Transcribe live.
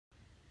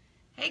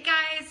Hey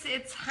guys,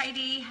 it's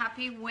Heidi.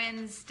 Happy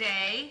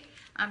Wednesday.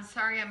 I'm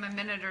sorry I'm a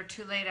minute or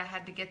two late. I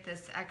had to get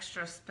this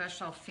extra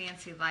special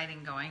fancy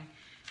lighting going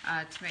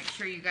to make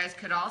sure you guys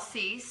could all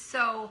see.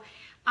 So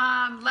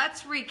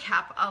let's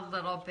recap a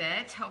little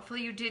bit.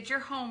 Hopefully you did your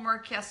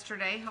homework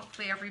yesterday.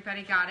 Hopefully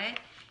everybody got it.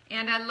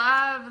 And I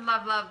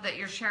love that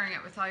you're sharing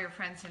it with all your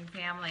friends and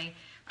family.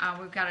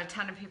 We've got a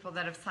ton of people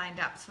that have signed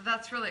up, so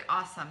that's really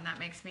awesome. That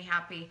makes me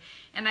happy.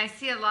 And I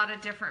see a lot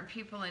of different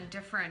people in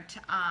different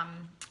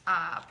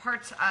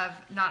parts of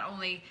not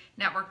only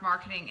network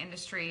marketing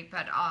industry,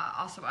 but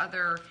also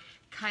other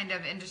kind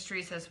of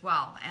industries as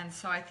well. And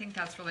so I think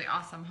that's really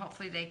awesome.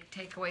 Hopefully they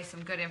take away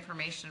some good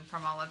information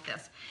from all of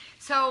this.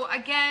 So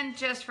again,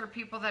 just for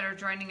people that are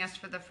joining us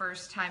for the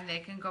first time, they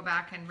can go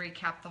back and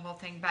recap the whole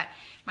thing. But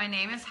my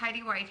name is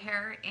Heidi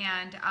Whitehair,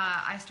 and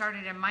I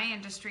started in my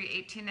industry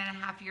 18 and a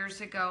half years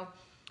ago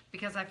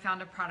because I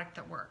found a product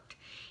that worked.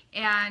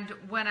 And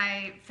when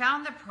I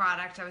found the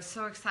product, I was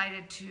so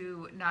excited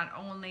to not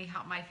only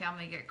help my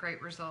family get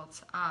great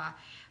results,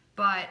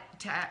 but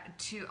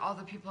to all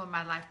the people in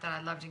my life that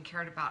I loved and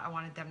cared about. I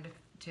wanted them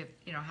to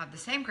have the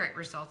same great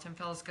results and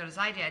feel as good as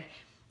I did.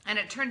 And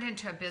it turned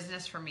into a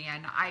business for me,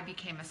 and I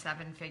became a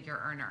seven-figure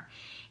earner.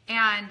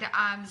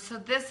 And so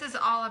this is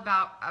all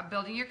about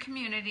building your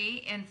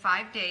community in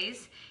 5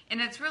 days. And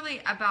it's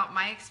really about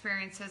my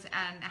experiences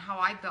and how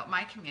I built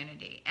my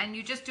community. And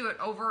you just do it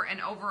over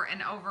and over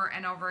and over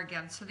and over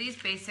again. So these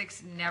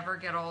basics never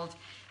get old.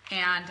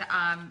 And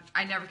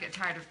I never get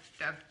tired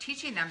of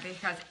teaching them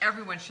because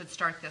everyone should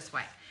start this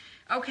way.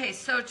 Okay,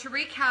 so to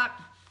recap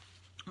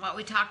what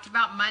we talked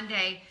about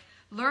Monday,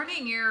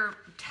 learning your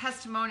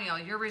testimonial,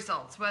 your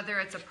results, whether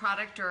it's a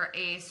product or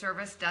a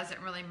service, doesn't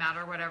really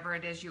matter, whatever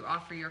it is you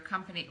offer your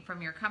company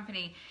from your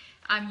company.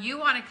 You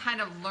want to kind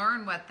of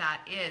learn what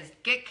that is.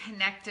 Get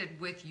connected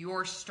with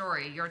your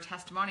story, your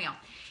testimonial.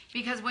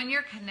 Because when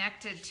you're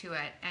connected to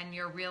it and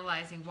you're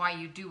realizing why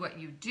you do what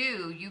you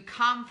do, you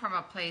come from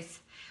a place,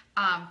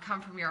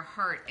 come from your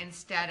heart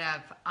instead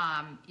of,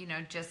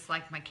 just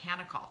like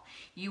mechanical.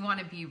 You want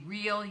to be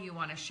real. You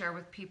want to share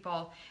with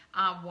people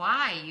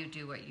why you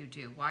do what you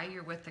do, why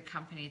you're with the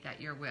company that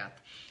you're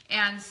with.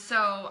 And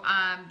so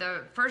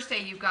the first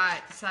day you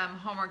got some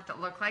homework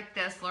that looked like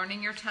this,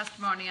 learning your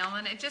testimonial,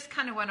 and it just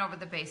kind of went over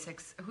the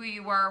basics, who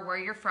you are, where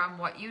you're from,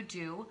 what you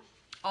do.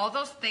 All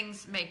those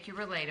things make you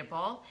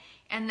relatable.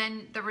 And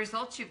then the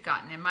results you've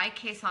gotten, in my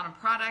case on a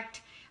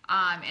product,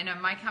 and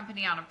in my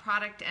company on a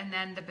product, and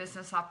then the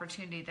business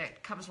opportunity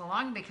that comes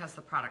along because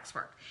the products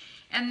work.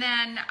 And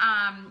then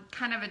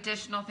kind of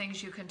additional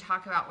things you can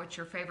talk about, what's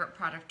your favorite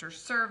product or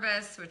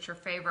service, what's your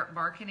favorite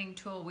marketing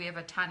tool. We have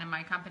a ton in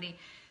my company,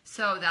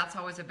 so that's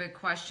always a big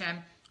question.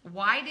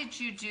 Why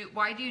do you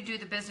do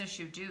the business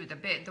you do? The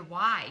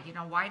why,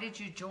 why did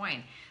you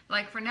join?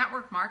 Like for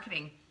network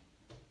marketing,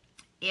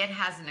 it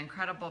has an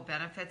incredible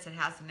benefits, it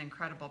has an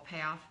incredible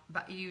payoff,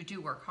 but you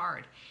do work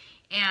hard.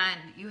 And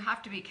you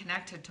have to be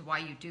connected to why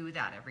you do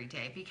that every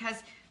day.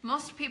 Because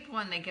most people,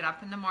 when they get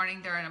up in the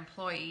morning, they're an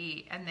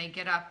employee, and they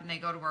get up and they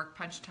go to work,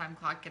 punch time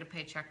clock, get a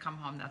paycheck, come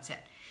home, that's it.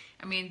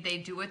 I mean, they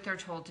do what they're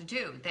told to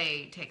do.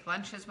 They take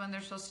lunches when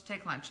they're supposed to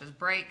take lunches,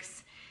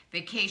 breaks,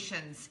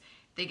 vacations,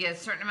 they get a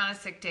certain amount of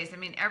sick days. I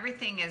mean,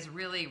 everything is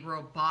really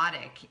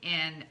robotic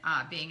in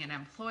being an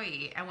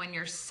employee. And when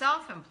you're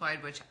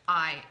self-employed, which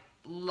I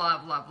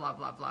love.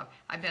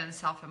 I've been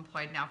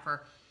self-employed now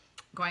for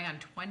going on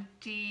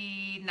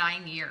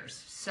 29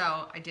 years.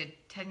 So I did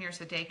 10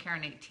 years of daycare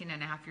and 18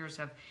 and a half years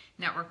of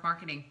network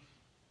marketing.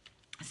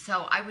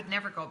 So I would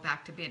never go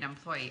back to being an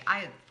employee.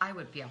 I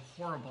would be a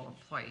horrible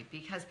employee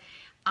because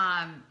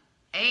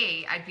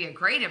I'd be a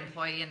great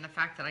employee in the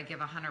fact that I give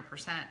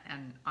 100%.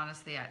 And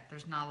honestly,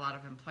 there's not a lot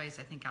of employees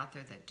I think out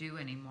there that do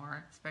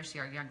anymore, especially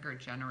our younger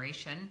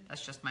generation.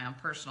 That's just my own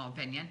personal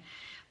opinion.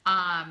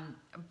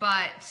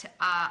 But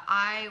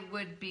I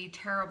would be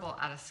terrible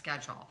at a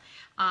schedule.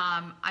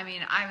 I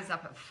mean, I was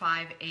up at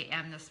 5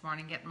 a.m. this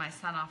morning getting my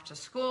son off to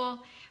school.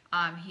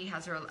 He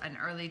has an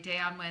early day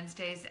on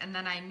Wednesdays, and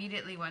then I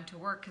immediately went to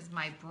work because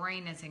my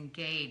brain is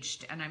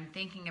engaged, and I'm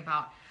thinking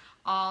about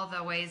all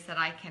the ways that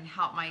I can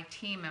help my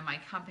team and my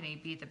company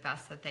be the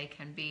best that they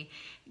can be.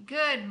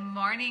 Good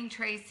morning,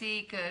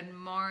 Tracy. Good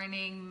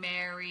morning,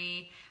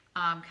 Mary.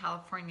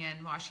 California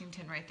and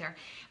Washington right there.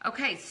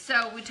 Okay,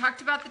 so we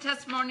talked about the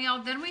testimonial.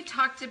 Then we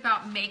talked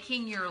about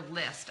making your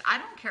list. I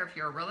don't care if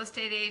you're a real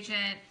estate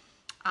agent,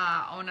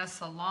 own a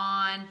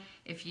salon,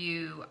 if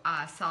you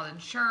sell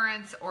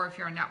insurance, or if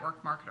you're a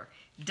network marketer.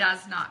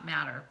 Does not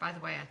matter. By the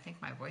way, I think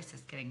my voice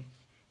is getting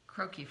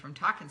croaky from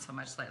talking so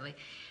much lately.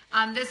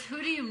 This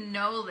who do you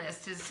know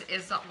list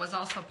was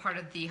also part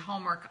of the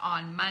homework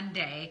on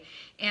Monday,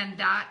 and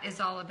that is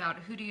all about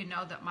who do you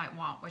know that might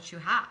want what you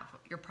have,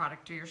 your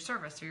product or your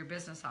service or your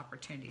business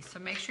opportunity. So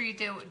make sure you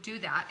do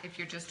that if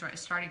you're just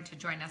starting to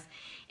join us.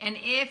 And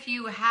if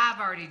you have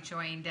already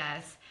joined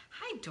us,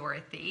 hi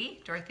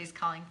Dorothy. Dorothy's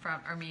calling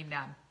from,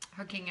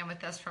 hooking in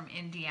with us from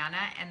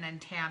Indiana, and then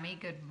Tammy.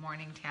 Good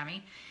morning,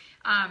 Tammy.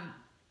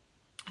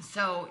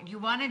 So you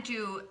want to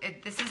do,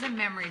 this is a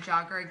memory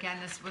jogger. Again,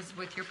 this was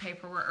with your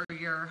paperwork or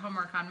your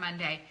homework on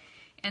Monday.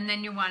 And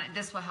then you want,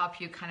 this will help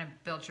you kind of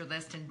build your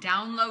list and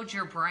download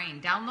your brain.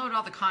 Download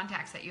all the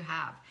contacts that you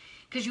have.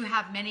 Because you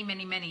have many,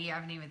 many, many you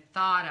haven't even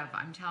thought of.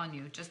 I'm telling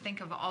you, just think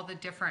of all the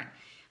different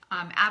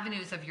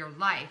avenues of your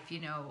life.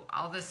 You know,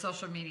 all the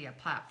social media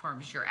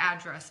platforms, your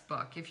address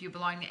book, if you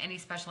belong to any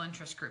special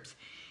interest groups.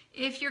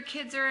 If your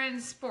kids are in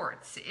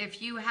sports,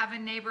 if you have a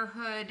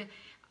neighborhood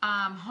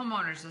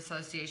homeowners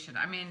association.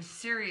 I mean,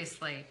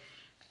 seriously,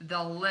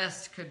 the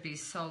list could be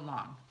so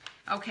long.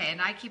 Okay, and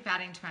I keep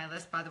adding to my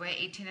list, by the way,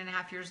 18 and a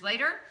half years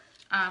later,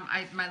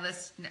 my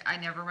list, I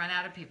never run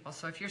out of people.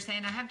 So if you're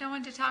saying I have no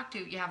one to talk to,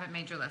 you haven't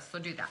made your list, so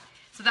do that.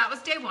 So that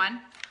was day one.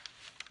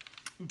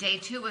 Day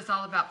two was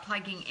all about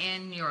plugging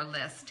in your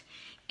list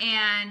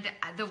and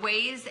the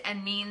ways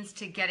and means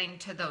to getting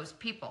to those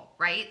people,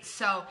 right?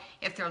 So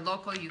if they're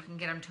local, you can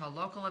get them to a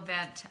local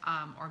event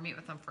or meet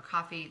with them for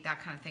coffee,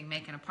 that kind of thing,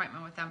 make an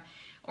appointment with them.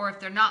 Or if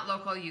they're not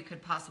local, you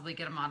could possibly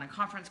get them on a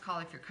conference call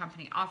if your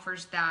company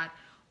offers that.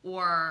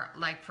 Or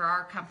like for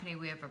our company,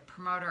 we have a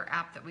promoter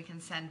app that we can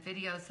send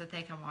videos that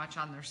they can watch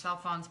on their cell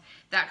phones,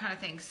 that kind of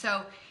thing.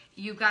 So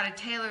you've got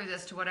to tailor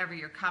this to whatever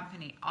your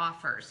company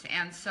offers.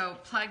 And so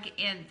plug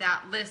in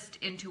that list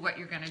into what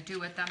you're going to do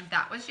with them.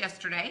 That was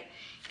yesterday.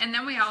 And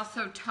then we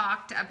also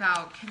talked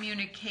about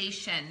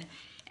communication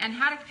and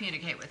how to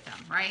communicate with them,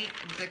 right?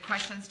 The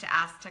questions to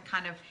ask to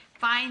kind of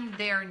find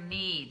their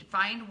need,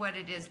 find what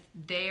it is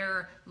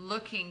they're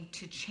looking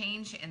to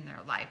change in their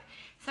life.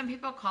 Some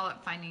people call it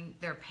finding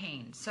their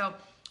pain. So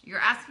you're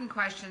asking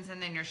questions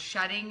and then you're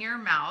shutting your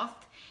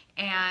mouth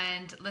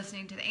and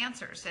listening to the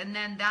answers. And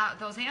then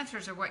those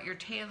answers are what you're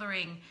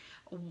tailoring.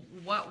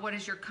 What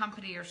does your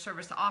company or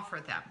service offer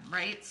them,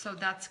 right? So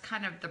that's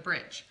kind of the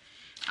bridge.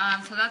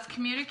 So that's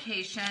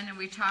communication. And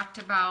we talked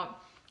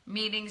about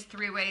meetings,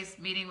 3 ways,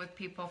 meeting with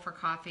people for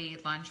coffee,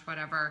 lunch,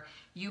 whatever.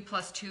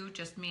 U+2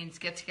 just means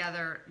get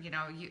together, you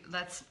know,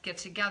 let's get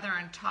together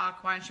and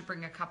talk. Why don't you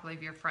bring a couple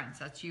of your friends?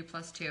 That's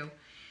U+2.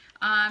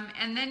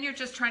 And then you're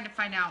just trying to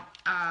find out,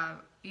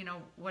 you know,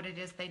 what it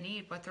is they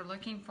need, what they're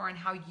looking for, and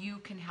how you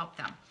can help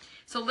them.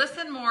 So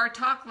listen more,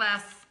 talk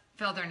less,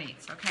 fill their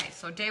needs. Okay,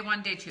 so day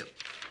one, day two.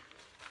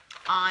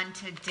 On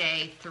to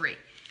day three.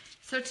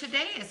 So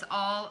today is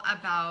all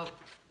about,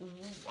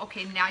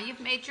 okay, now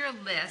you've made your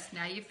list.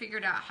 Now you've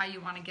figured out how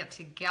you want to get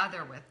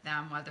together with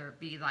them, whether it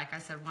be, like I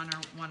said,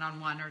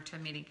 one-on-one or to a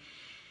meeting.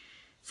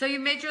 So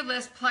you made your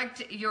list,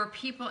 plugged your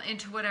people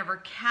into whatever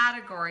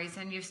categories,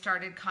 and you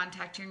started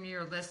contacting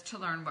your list to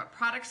learn what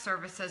products,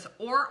 services,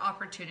 or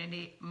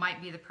opportunity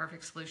might be the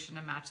perfect solution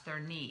to match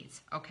their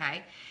needs,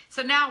 okay?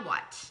 So now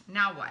what?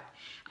 Now what?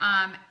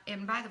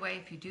 And by the way,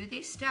 if you do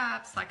these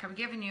steps, like I'm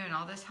giving you and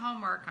all this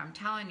homework, I'm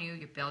telling you,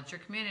 you build your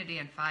community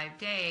in 5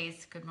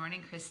 days. Good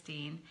morning,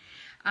 Christine.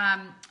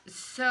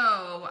 Let's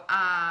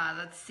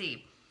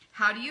see.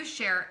 How do you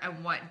share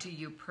and what do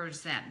you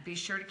present? Be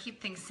sure to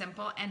keep things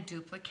simple and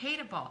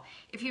duplicatable.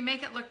 If you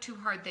make it look too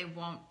hard, they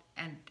won't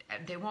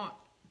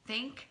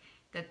think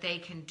that they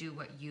can do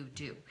what you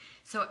do.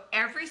 So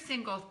every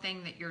single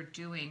thing that you're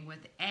doing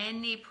with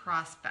any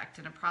prospect,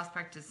 and a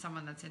prospect is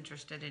someone that's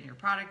interested in your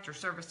product or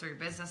service or your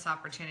business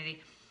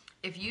opportunity,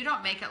 if you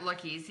don't make it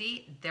look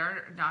easy,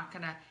 they're not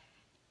gonna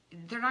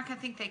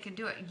think they can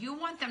do it. You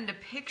want them to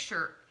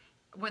picture,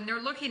 when they're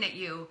looking at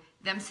you,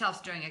 themselves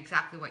doing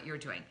exactly what you're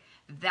doing.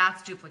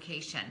 That's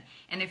duplication.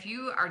 And if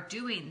you are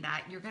doing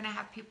that, you're going to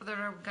have people that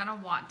are going to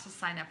want to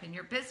sign up in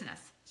your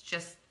business. It's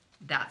just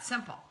that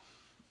simple.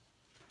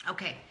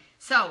 Okay,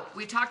 so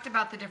we talked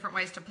about the different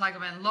ways to plug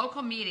them in.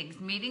 Local meetings.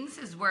 Meetings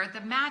is where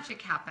the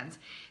magic happens.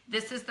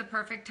 This is the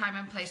perfect time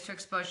and place to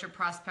expose your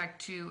prospect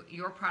to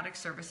your product,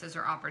 services,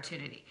 or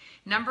opportunity.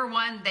 Number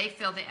one, they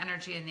feel the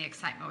energy and the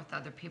excitement with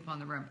other people in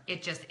the room.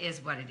 It just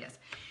is what it is.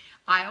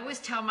 I always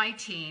tell my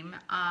team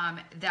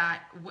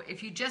that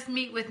if you just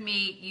meet with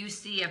me, you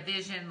see a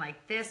vision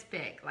like this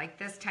big, like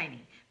this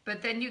tiny.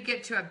 But then you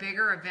get to a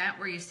bigger event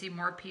where you see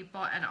more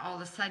people and all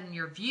of a sudden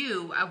your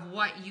view of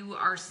what you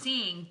are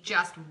seeing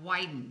just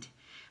widened.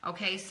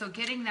 Okay, so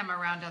getting them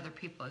around other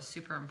people is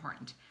super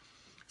important.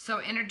 So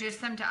introduce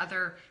them to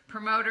other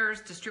promoters,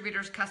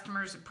 distributors,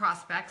 customers,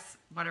 prospects,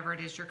 whatever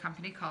it is your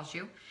company calls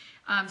you.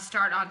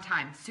 Start on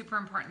time. Super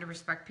important to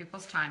respect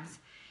people's times.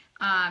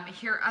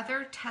 Hear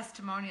other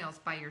testimonials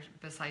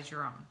besides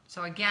your own.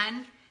 So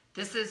again,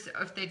 this is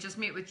if they just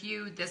meet with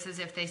you. This is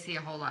if they see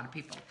a whole lot of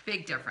people.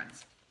 Big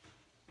difference.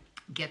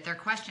 Get their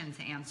questions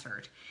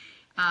answered.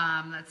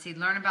 Let's see.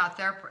 Learn about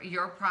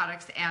your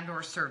products and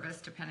or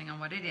service, depending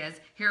on what it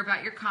is. Hear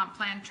about your comp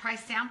plan. Try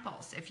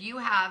samples. If you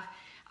have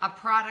a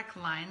product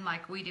line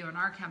like we do in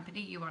our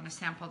company, you want to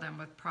sample them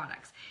with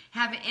products.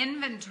 Have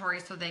inventory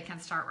so they can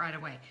start right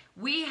away.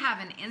 We have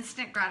an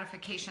instant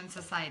gratification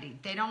society.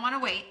 They don't want to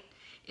wait.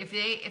 If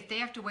they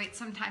have to wait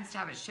sometimes to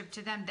have it shipped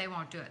to them, they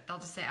won't do it. They'll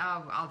just say,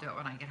 oh, I'll do it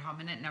when I get home,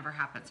 and it never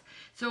happens.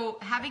 So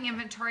having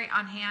inventory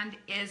on hand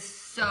is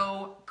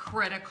so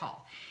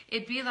critical.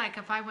 It'd be like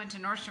if I went to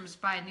Nordstrom's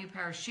to buy a new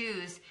pair of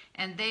shoes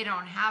and they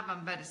don't have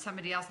them, but if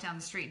somebody else down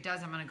the street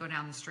does, I'm going to go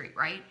down the street,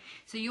 right?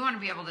 So you want to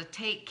be able to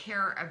take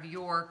care of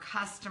your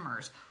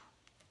customers,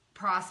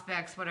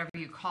 prospects, whatever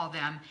you call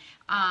them,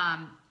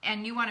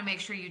 and you want to make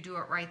sure you do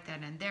it right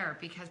then and there,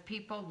 because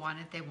people want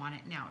it, they want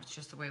it now. It's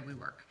just the way we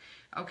work.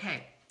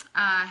 Okay,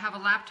 have a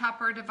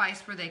laptop or a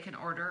device where they can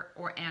order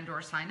or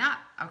sign up.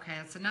 Okay,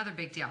 that's another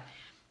big deal.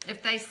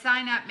 If they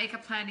sign up, make a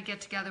plan to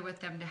get together with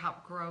them to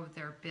help grow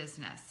their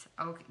business.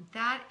 Okay,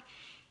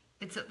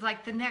 it's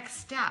like the next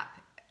step.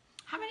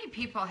 How many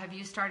people have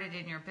you started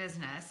in your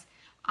business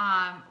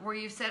where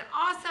you said,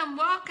 awesome,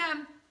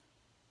 welcome?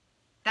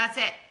 That's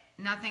it.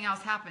 Nothing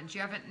else happens.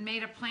 You haven't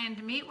made a plan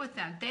to meet with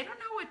them. They don't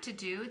know what to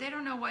do. They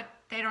don't know what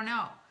they don't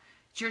know.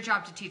 It's your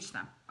job to teach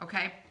them,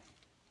 okay?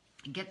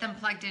 Get them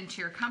plugged into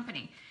your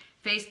company.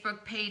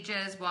 Facebook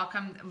pages,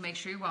 welcome, make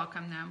sure you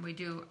welcome them. We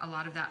do a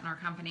lot of that in our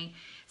company.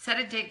 Set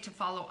a date to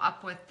follow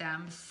up with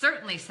them.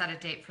 Certainly set a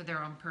date for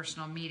their own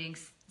personal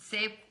meetings.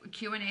 Save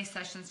Q&A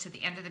sessions to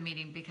the end of the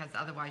meeting, because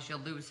otherwise you'll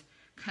lose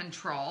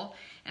control.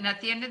 And at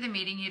the end of the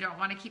meeting, you don't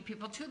want to keep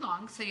people too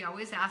long, so you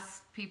always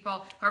ask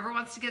people, whoever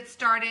wants to get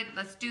started,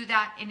 let's do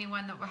that.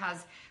 Anyone that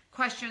has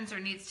questions or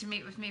needs to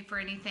meet with me for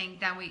anything,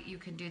 then you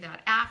can do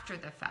that after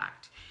the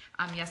fact.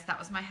 Yes, that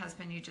was my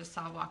husband you just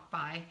saw walk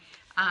by.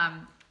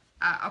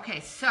 Okay,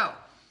 so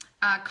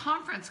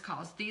conference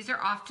calls. These are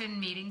often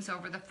meetings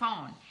over the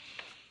phone.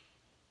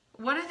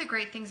 One of the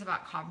great things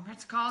about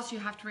conference calls you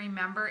have to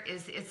remember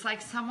is it's like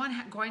someone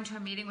going to a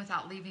meeting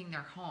without leaving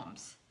their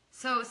homes.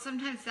 So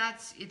sometimes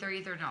that's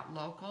either not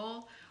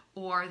local,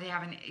 or they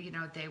haven't,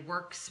 they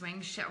work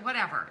swing shift,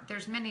 whatever.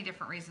 There's many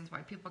different reasons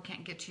why people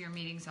can't get to your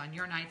meetings on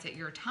your nights at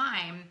your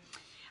time.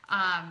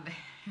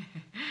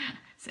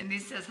 Cindy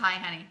says, hi,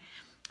 honey.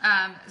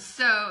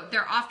 So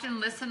they're often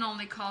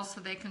listen-only calls,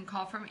 so they can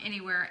call from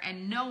anywhere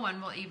and no one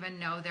will even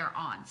know they're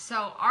on.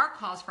 So our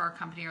calls for our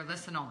company are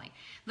listen-only.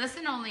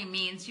 Listen-only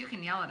means you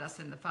can yell at us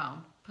in the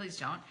phone. Please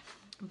don't.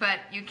 But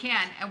you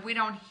can, and we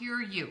don't hear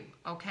you,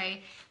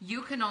 okay?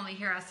 You can only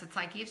hear us. It's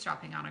like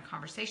eavesdropping on a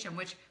conversation,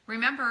 which,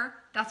 remember,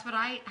 that's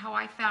how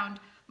I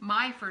found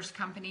my first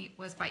company,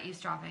 was by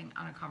eavesdropping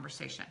on a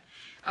conversation.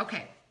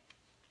 Okay.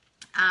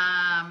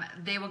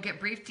 They will get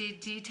brief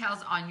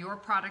details on your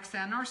products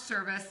and or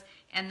service,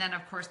 and then,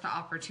 of course, the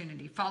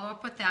opportunity. Follow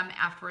up with them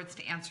afterwards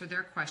to answer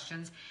their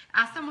questions.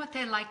 Ask them what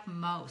they like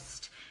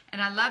most.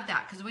 And I love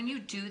that, because when you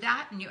do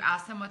that and you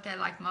ask them what they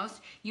like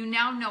most, you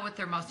now know what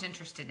they're most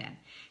interested in.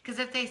 Because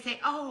if they say,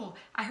 oh,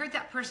 I heard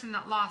that person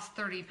that lost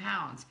 30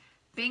 pounds,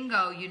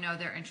 bingo, you know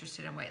they're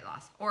interested in weight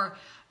loss. Or,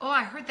 oh,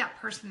 I heard that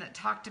person that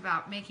talked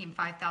about making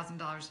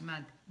 $5,000 a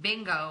month,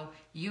 bingo,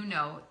 you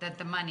know that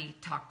the money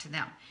talked to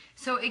them.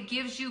 So it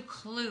gives you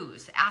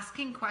clues.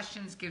 Asking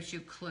questions gives you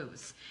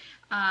clues.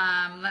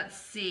 Let's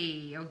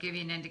see, it'll give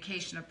you an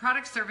indication of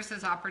product,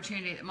 services,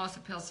 opportunity that most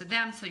appeals to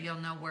them, so you'll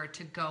know where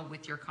to go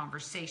with your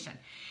conversation.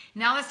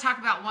 Now let's talk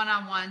about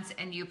one-on-ones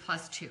and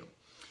U+2.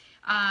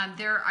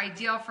 They're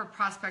ideal for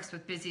prospects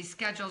with busy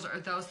schedules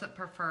or those that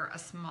prefer a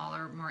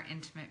smaller, more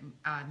intimate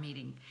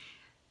meeting.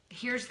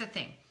 Here's the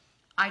thing.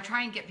 I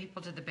try and get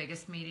people to the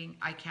biggest meeting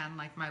I can,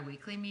 like my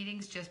weekly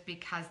meetings, just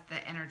because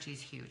the energy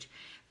is huge.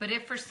 But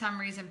if for some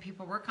reason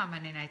people work on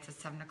Monday nights at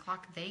 7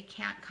 o'clock, they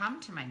can't come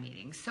to my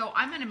meetings. So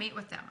I'm going to meet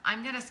with them.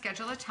 I'm going to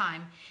schedule a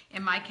time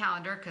in my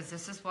calendar, because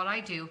this is what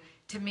I do,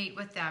 to meet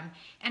with them.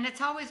 And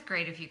it's always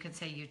great if you can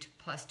say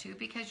U+2,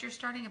 because you're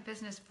starting a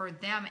business for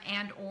them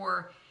and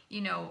or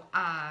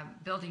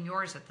building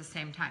yours at the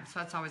same time. So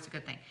that's always a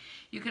good thing.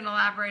 You can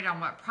elaborate on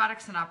what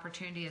products and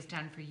opportunity is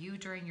done for you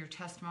during your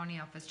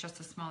testimonial if it's just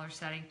a smaller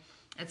setting.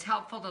 It's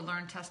helpful to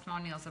learn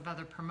testimonials of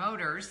other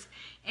promoters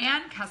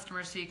and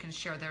customers so you can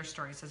share their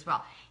stories as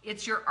well.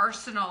 It's your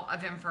arsenal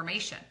of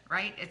information,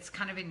 right? It's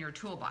kind of in your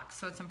toolbox,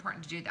 so it's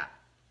important to do that.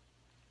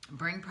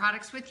 Bring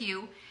products with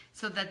you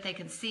so that they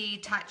can see,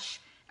 touch,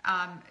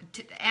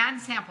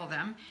 and sample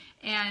them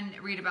and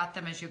read about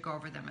them as you go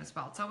over them as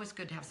well. It's always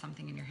good to have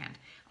something in your hand.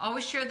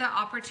 Always share the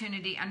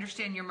opportunity,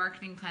 understand your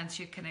marketing plan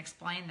so you can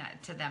explain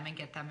that to them and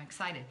get them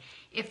excited.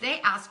 If they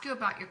ask you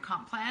about your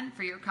comp plan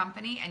for your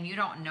company and you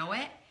don't know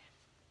it,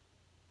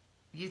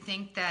 you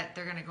think that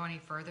they're going to go any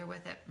further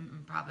with it?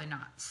 Probably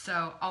not.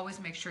 So always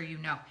make sure you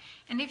know.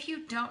 And if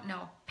you don't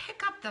know,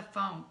 pick up the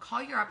phone,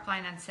 call your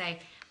upline and say,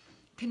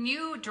 can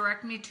you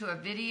direct me to a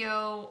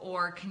video,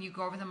 or can you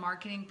go over the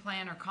marketing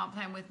plan or comp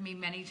plan with me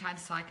many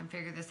times so I can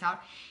figure this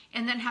out?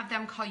 And then have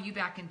them call you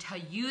back and tell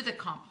you the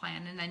comp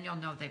plan, and then you'll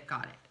know they've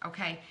got it,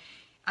 okay?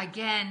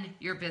 Again,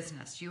 your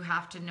business. You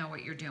have to know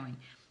what you're doing.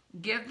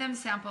 Give them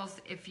samples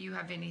if you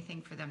have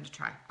anything for them to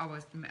try.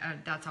 Always,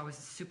 that's always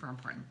super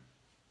important.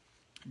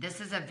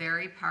 This is a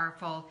very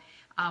powerful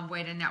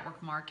way to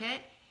network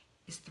market,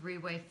 is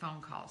 3-way phone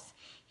calls.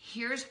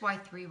 Here's why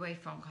three-way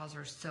phone calls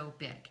are so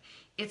big.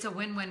 It's a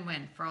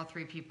win-win-win for all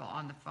three people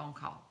on the phone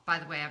call. By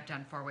the way, I've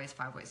done 4 ways,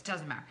 5 ways,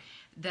 doesn't matter.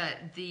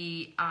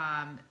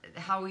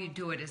 How you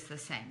do it is the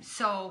same.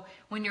 So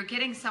when you're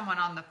getting someone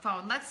on the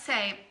phone, let's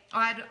say,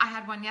 I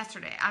had one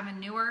yesterday. I'm a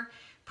newer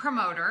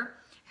promoter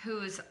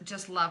who's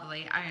just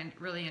lovely. I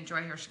really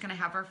enjoy her. She's going to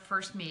have her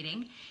first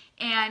meeting,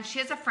 and she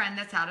has a friend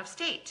that's out of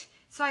state.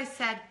 So I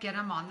said, get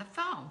them on the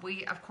phone.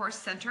 We, of course,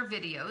 sent her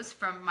videos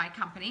from my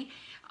company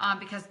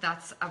because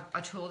that's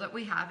a tool that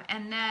we have.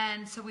 And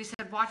then, so we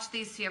said, watch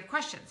these so you have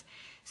questions.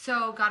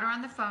 So got her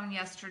on the phone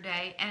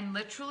yesterday, and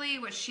literally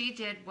what she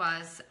did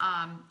was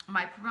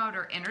my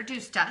promoter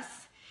introduced us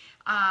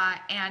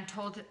and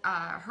told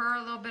her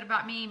a little bit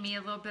about me a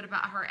little bit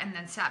about her, and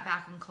then sat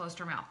back and closed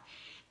her mouth.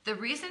 The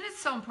reason it's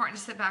so important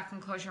to sit back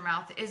and close your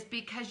mouth is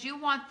because you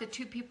want the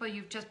 2 people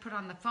you've just put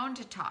on the phone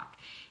to talk.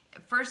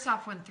 First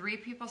off, when 3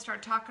 people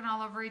start talking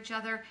all over each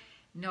other,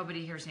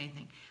 nobody hears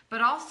anything.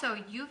 But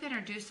also, you've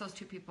introduced those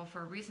 2 people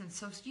for a reason.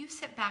 So you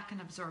sit back and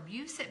absorb.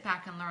 You sit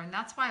back and learn.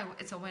 That's why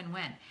it's a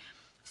win-win.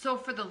 So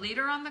for the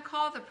leader on the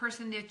call, the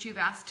person that you've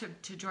asked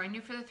to join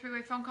you for the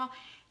 3-way phone call,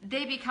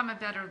 they become a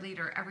better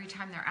leader every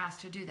time they're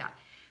asked to do that.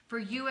 For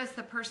you as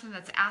the person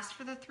that's asked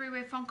for the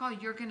 3-way phone call,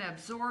 you're going to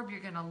absorb, you're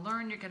going to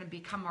learn, you're going to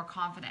become more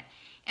confident.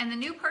 And the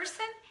new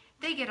person,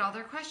 they get all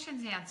their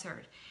questions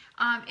answered.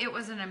 It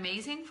was an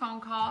amazing phone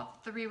call,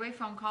 3-way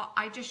phone call.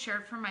 I just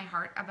shared from my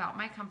heart about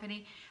my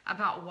company,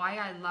 about why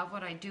I love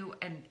what I do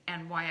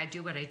and why I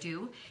do what I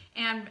do.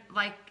 And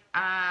like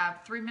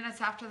 3 minutes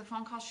after the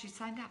phone call, she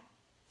signed up.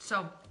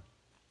 So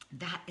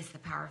that is the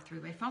power of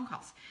 3-way phone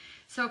calls.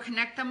 So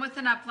connect them with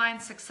an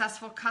upline,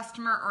 successful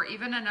customer, or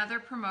even another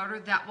promoter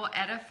that will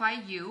edify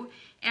you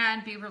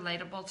and be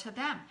relatable to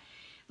them.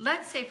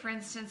 Let's say, for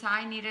instance,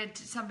 I needed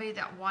somebody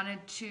that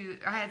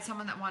I had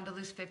someone that wanted to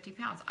lose 50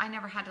 pounds. I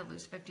never had to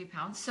lose 50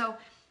 pounds. So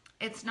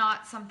it's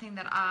not something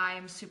that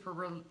I'm super,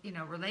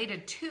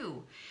 related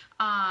to.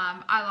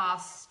 I've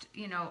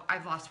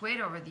lost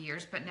weight over the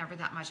years, but never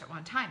that much at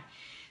one time.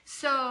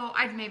 So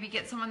I'd maybe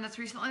get someone that's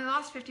recently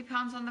lost 50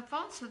 pounds on the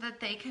phone so that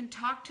they can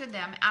talk to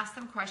them, ask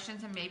them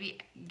questions, and maybe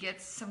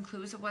get some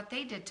clues of what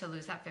they did to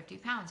lose that 50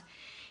 pounds.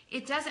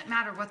 It doesn't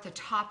matter what the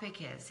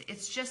topic is.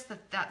 It's just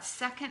that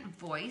second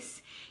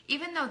voice,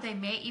 even though they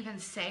may even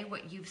say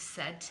what you've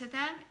said to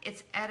them,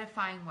 it's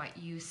edifying what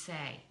you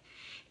say.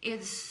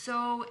 It's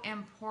so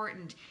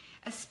important,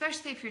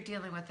 especially if you're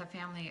dealing with a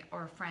family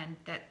or a friend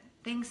that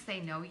thinks they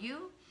know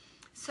you.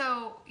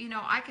 So,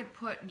 I could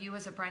put you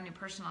as a brand new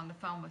person on the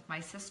phone with my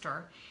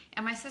sister,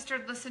 and my sister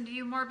would listen to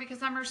you more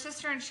because I'm her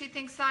sister and she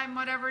thinks I'm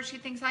whatever she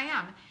thinks I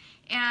am.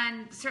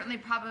 And certainly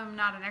probably I'm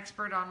not an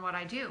expert on what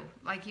I do.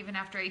 Like even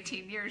after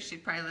 18 years,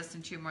 she'd probably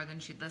listen to you more than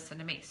she'd listen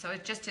to me. So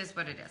it just is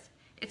what it is.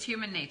 It's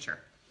human nature.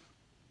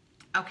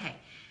 Okay.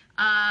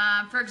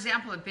 For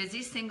example, a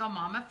busy single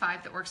mom of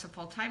 5 that works a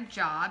full-time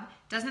job,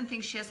 doesn't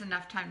think she has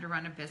enough time to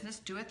run a business,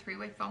 do a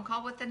 3-way phone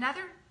call with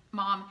another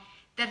mom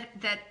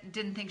that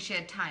didn't think she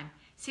had time.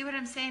 See what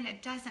I'm saying?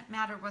 It doesn't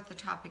matter what the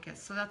topic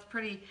is. So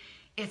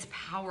it's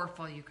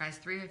powerful, you guys.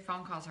 3-way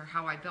phone calls are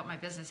how I built my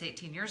business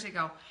 18 years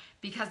ago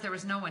because there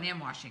was no one in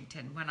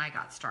Washington when I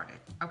got started,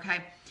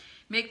 okay?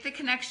 Make the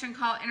connection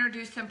call,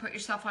 introduce them, put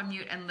yourself on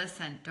mute, and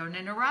listen. Don't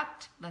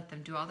interrupt. Let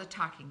them do all the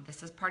talking.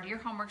 This is part of your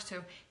homework, so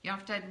you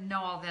don't have to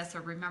know all this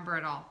or remember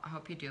it all. I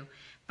hope you do.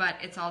 But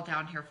it's all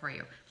down here for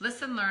you.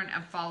 Listen, learn,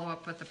 and follow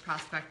up with the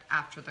prospect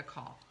after the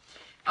call.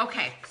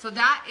 Okay, so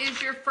that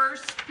is your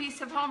first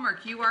piece of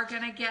homework you are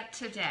going to get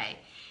today.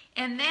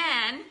 And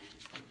then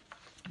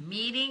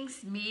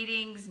meetings.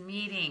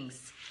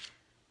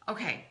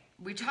 Okay,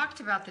 we talked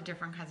about the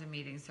different kinds of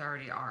meetings there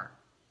already are.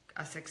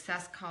 A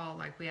success call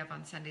like we have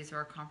on Sundays or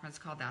a conference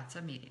call, that's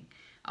a meeting.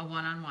 A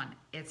one-on-one,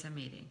 it's a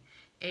meeting.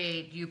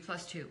 A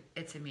U+2,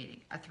 it's a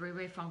meeting. A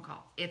 3-way phone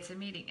call, it's a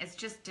meeting. It's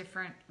just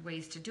different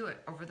ways to do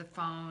it. Over the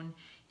phone,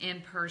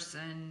 in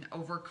person,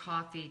 over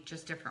coffee,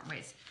 just different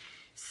ways.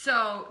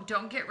 So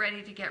don't get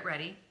ready to get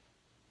ready.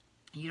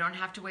 You don't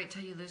have to wait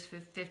till you lose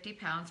 50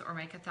 pounds or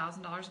make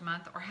 $1,000 a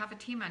month or have a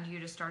team under you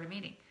to start a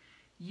meeting.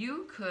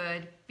 You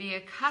could be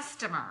a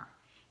customer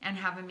and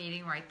have a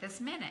meeting right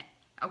this minute.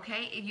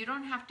 Okay, you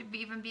don't have to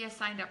even be a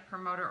signed up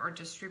promoter or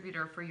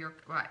distributor for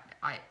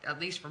at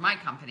least for my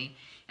company,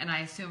 and I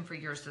assume for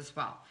yours as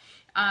well.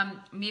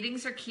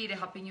 Meetings are key to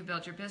helping you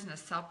build your business,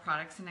 sell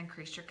products, and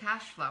increase your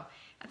cash flow.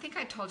 I think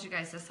I told you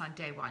guys this on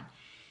day 1.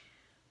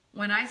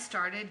 When I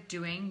started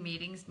doing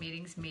meetings,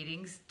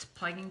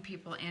 plugging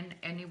people in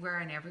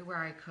anywhere and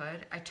everywhere I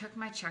could, I took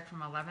my check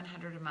from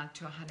 $1,100 a month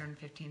to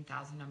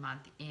 $115,000 a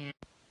month in.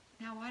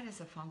 Now, why does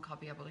a phone call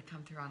be able to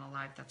come through on a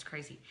live? That's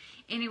crazy.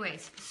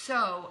 Anyways,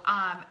 so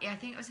I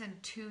think it was in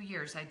 2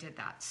 years I did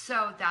that.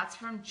 So that's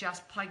from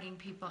just plugging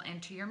people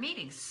into your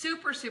meetings.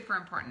 Super, super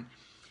important.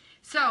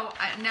 So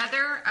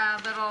another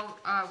little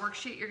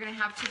worksheet you're going to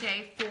have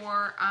today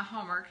for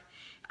homework.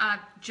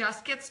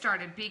 Just get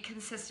started. Be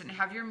consistent.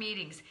 Have your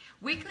meetings.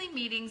 Weekly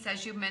meetings,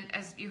 as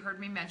you heard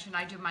me mention,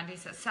 I do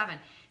Mondays at 7.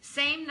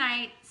 Same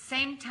night,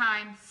 same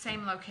time,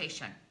 same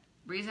location.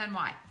 Reason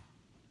why?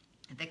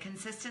 The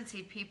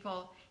consistency,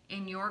 people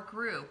in your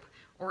group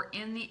or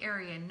in the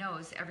area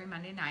knows every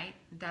Monday night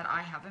that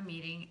I have a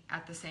meeting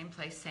at the same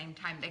place, same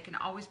time. They can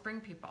always bring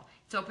people.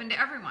 It's open to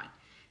everyone.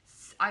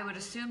 I would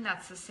assume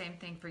that's the same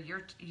thing for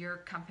your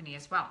company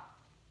as well.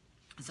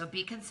 So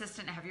be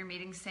consistent, have your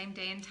meetings same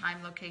day and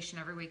time, location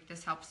every week.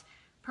 This helps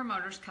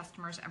promoters,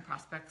 customers, and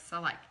prospects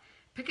alike.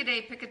 Pick a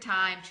day, pick a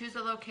time, choose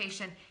a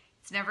location.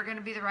 It's never going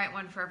to be the right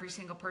one for every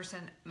single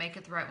person. Make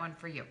it the right one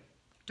for you.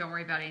 Don't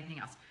worry about anything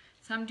else.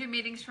 Some do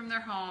meetings from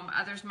their home.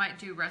 Others might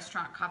do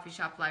restaurant, coffee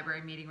shop,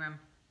 library, meeting room,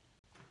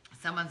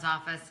 someone's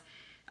office,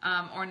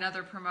 or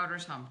another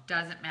promoter's home.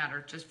 Doesn't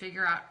matter. Just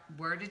figure out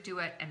where to do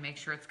it and make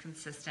sure it's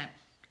consistent.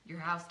 Your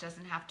house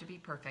doesn't have to be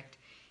perfect.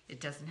 It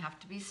doesn't have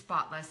to be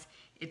spotless.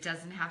 It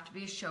doesn't have to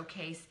be a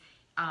showcase.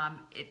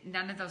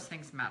 None of those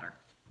things matter.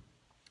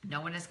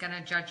 No one is going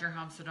to judge your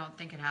home, so don't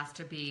think it has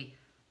to be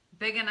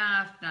big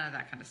enough, none of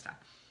that kind of stuff.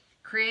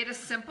 Create a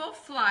simple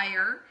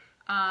flyer,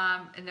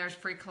 and there's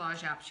free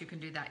collage apps. You can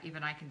do that.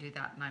 Even I can do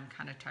that, and I'm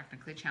kind of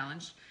technically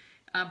challenged.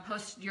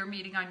 Post your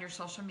meeting on your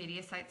social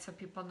media sites so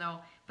people know.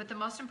 But the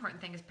most important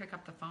thing is pick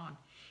up the phone.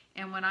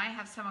 And when I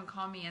have someone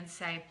call me and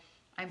say,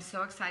 I'm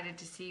so excited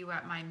to see you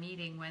at my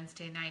meeting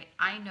Wednesday night,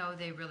 I know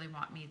they really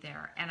want me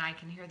there, and I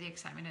can hear the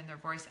excitement in their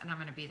voice, and I'm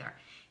going to be there.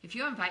 If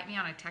you invite me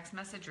on a text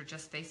message or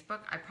just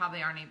Facebook, I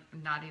probably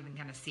not even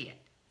going to see it,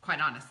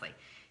 quite honestly.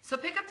 So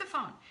pick up the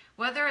phone.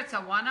 Whether it's a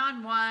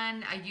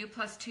one-on-one, a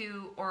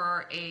U+2,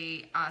 or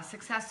a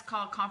success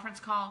call, conference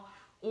call,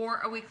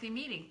 or a weekly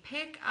meeting,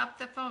 pick up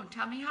the phone.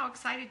 Tell me how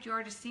excited you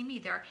are to see me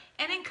there,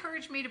 and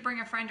encourage me to bring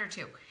a friend or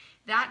two.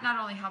 That not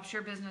only helps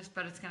your business,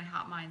 but it's going to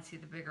help mine see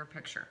the bigger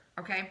picture,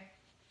 okay?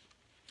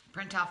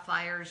 Print off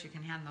flyers. You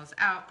can hand those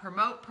out.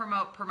 Promote,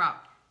 promote, promote.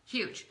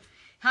 Huge.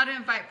 How to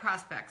invite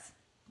prospects.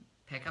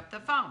 Pick up the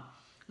phone.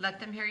 Let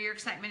them hear your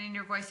excitement in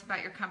your voice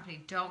about your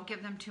company. Don't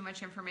give them too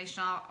much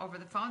information over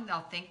the phone.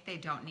 They'll think they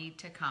don't need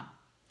to come.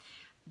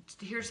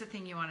 Here's the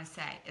thing you want to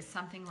say. It's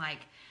something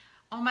like,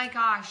 oh my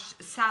gosh,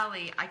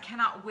 Sally, I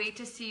cannot wait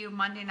to see you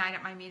Monday night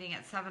at my meeting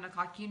at 7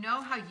 o'clock. You know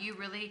how you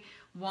really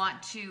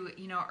want to,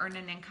 earn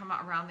an income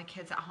around the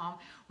kids at home?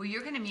 Well,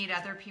 you're going to meet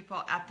other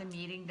people at the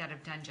meeting that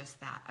have done just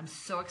that. I'm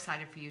so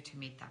excited for you to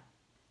meet them.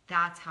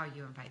 That's how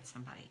you invite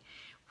somebody.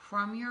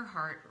 From your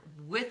heart,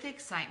 with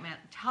excitement,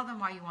 tell them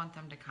why you want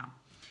them to come.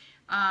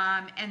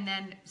 And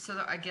then,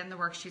 again, the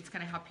worksheet's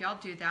going to help you all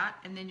do that.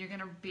 And then you're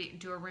going to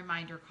do a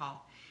reminder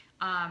call.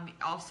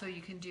 Also,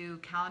 you can do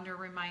calendar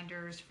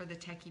reminders for the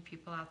techie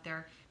people out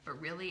there. But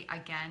really,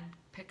 again,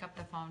 pick up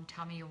the phone.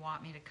 Tell me you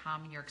want me to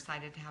come. You're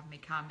excited to have me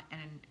come,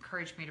 and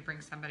encourage me to bring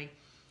somebody.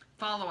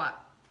 Follow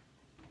up.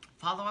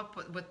 Follow up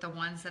with the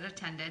ones that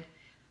attended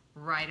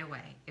right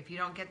away. If you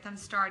don't get them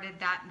started,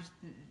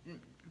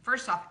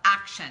 first off,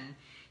 action.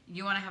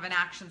 You want to have an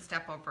action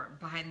step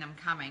behind them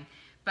coming.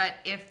 But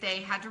if they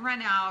had to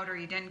run out or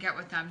you didn't get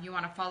with them, you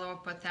want to follow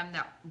up with them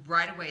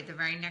right away, the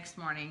very next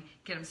morning.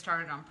 Get them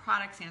started on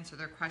products, answer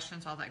their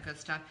questions, all that good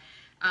stuff.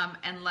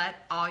 And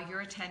let all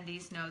your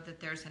attendees know that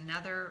there's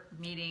another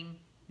meeting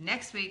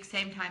next week,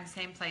 same time,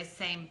 same place,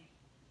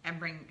 and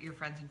bring your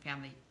friends and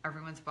family.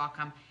 Everyone's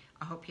welcome.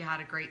 I hope you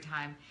had a great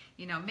time.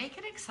 Make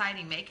it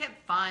exciting, make it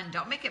fun.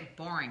 Don't make it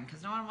boring,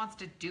 because no one wants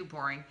to do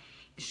boring.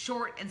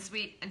 Short and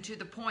sweet and to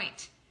the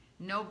point.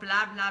 No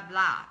blah, blah,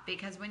 blah.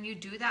 Because when you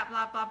do that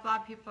blah, blah, blah,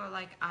 people are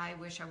like, I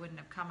wish I wouldn't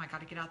have come. I got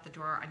to get out the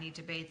door. I need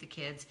to bathe the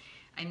kids.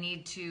 I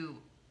need to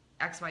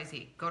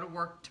XYZ. Go to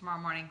work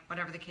tomorrow morning,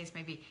 whatever the case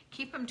may be.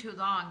 Keep them too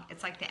long.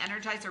 It's like the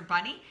Energizer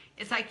Bunny.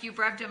 It's like you've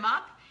revved them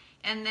up,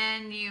 and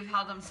then you've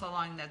held them so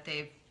long that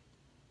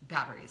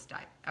batteries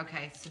died.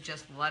 Okay, so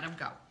just let them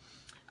go.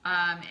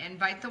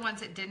 Invite the ones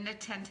that didn't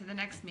attend to the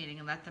next meeting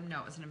and let them know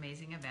it was an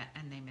amazing event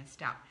and they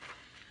missed out.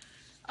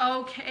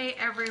 Okay,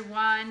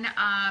 everyone.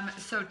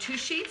 So 2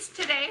 sheets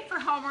today for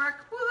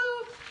homework.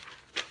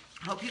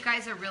 Woohoo! Hope you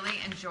guys are really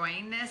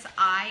enjoying this.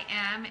 I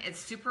am. It's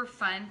super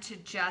fun to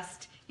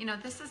just,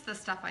 this is the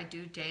stuff I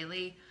do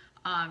daily,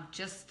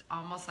 just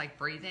almost like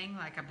breathing,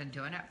 like I've been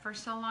doing it for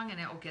so long, and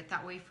it will get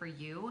that way for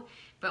you.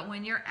 But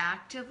when you're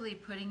actively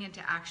putting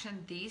into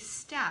action these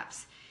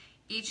steps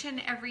each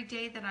and every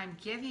day that I'm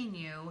giving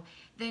you,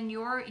 then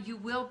you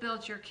will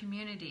build your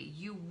community.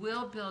 You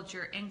will build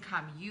your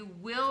income. You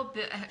will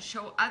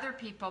show other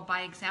people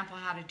by example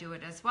how to do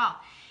it as well.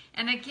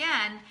 And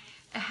again,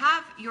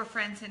 have your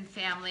friends and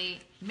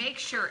family, make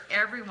sure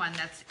everyone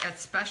that's,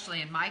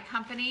 especially in my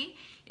company,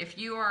 if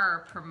you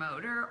are a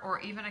promoter or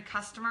even a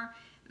customer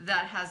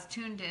that has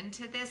tuned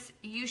into this,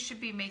 you should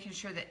be making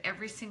sure that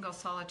every single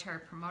solitary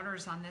promoter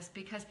is on this,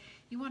 because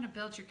you want to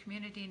build your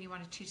community and you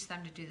want to teach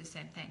them to do the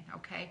same thing,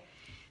 okay?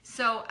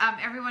 So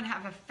everyone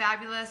have a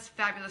fabulous,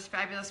 fabulous,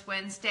 fabulous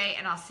Wednesday,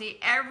 and I'll see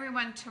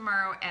everyone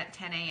tomorrow at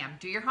 10 a.m.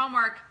 Do your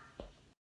homework.